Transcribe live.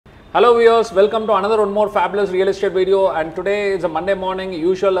Hello viewers, welcome to another one more fabulous real estate video, and today is a Monday morning,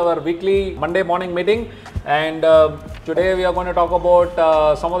 usual our weekly Monday morning meeting, and today we are going to talk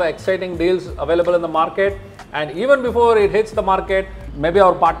about some of the exciting deals available in the market. And even before it hits the market, maybe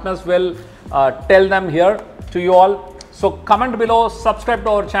our partners will tell them here to you all. So comment below, subscribe to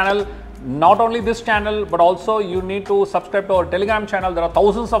our channel. Not only this channel, but also you need to subscribe to our Telegram channel. There are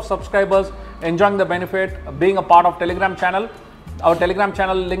thousands of subscribers enjoying the benefit of being a part of Telegram channel. Our Telegram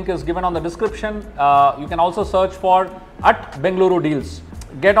channel link is given on the description. You can also search for @Bengaluru Deals.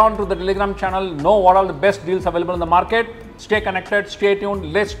 Get on to the Telegram channel, know what are the best deals available in the market. Stay connected, stay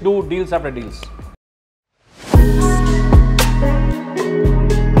tuned. Let's do deals after deals.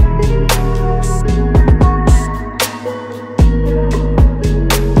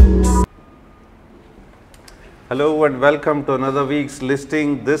 Hello and welcome to another week's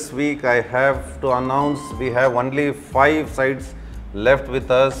listing. This week I have to announce we have only 5 sites left with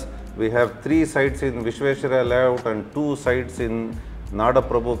us. We have 3 sites in Vishweshwara layout and 2 sites in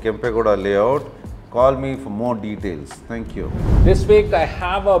Nadaprabhu Kempegoda layout. Call me for more details. Thank you. This week I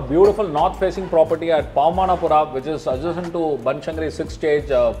have a beautiful north facing property at Paumanapura, which is adjacent to Banshangri 6th stage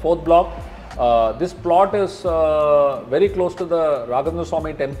 4th block. This plot is very close to the Raghavendra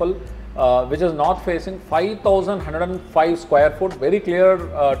Swami temple, which is north facing, 5,105 square foot, very clear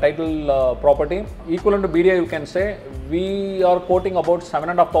title property, equivalent to BDA you can say. We are quoting about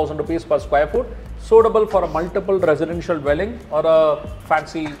 7,500 rupees per square foot, suitable for a multiple residential dwelling or a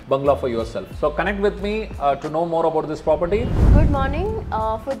fancy bungalow for yourself. So connect with me to know more about this property. Good morning.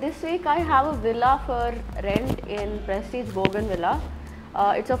 For this week I have a villa for rent in Prestige Bougainvillea.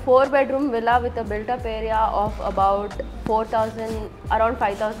 It's a 4-bedroom villa with a built-up area of about around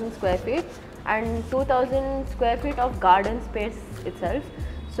 5,000 square feet and 2,000 square feet of garden space itself.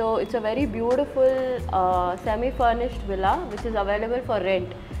 So it's a very beautiful semi-furnished villa which is available for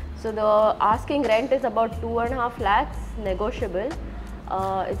rent. So the asking rent is about 2.5 lakhs negotiable.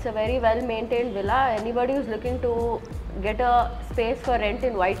 It's a very well maintained villa. Anybody who's looking to get a space for rent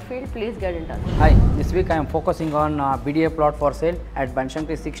in Whitefield, please get in touch. Hi, this week I am focusing on BDA plot for sale at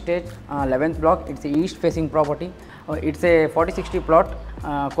Banshangri 6th stage 11th block. It's a east facing property. It's a 40/60 plot.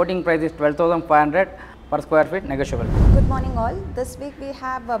 Quoting price is 12,500 per square feet, negotiable. Good morning all. This week we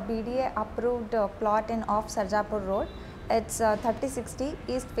have a BDA approved plot in off Sarjapur Road. It's 30/60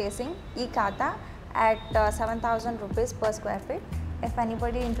 east facing E-Khata at 7,000 rupees per square feet. If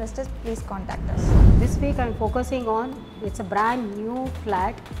anybody interested, please contact us. This week I am focusing on, it's a brand new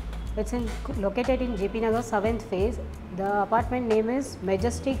flat. It's located in JP Nagar 7th phase. The apartment name is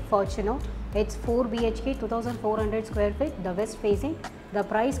Majestic Fortuno. It's 4 BHK, 2,400 square feet, the west facing. The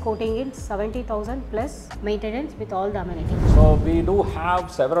price quoting is 70,000 plus maintenance with all the amenities. So we do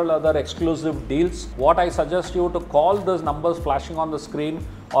have several other exclusive deals. What I suggest you to call those numbers flashing on the screen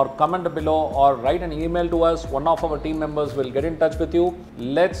or comment below or write an email to us. One of our team members will get in touch with you.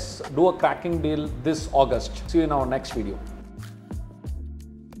 Let's do a cracking deal this August. See you in our next video.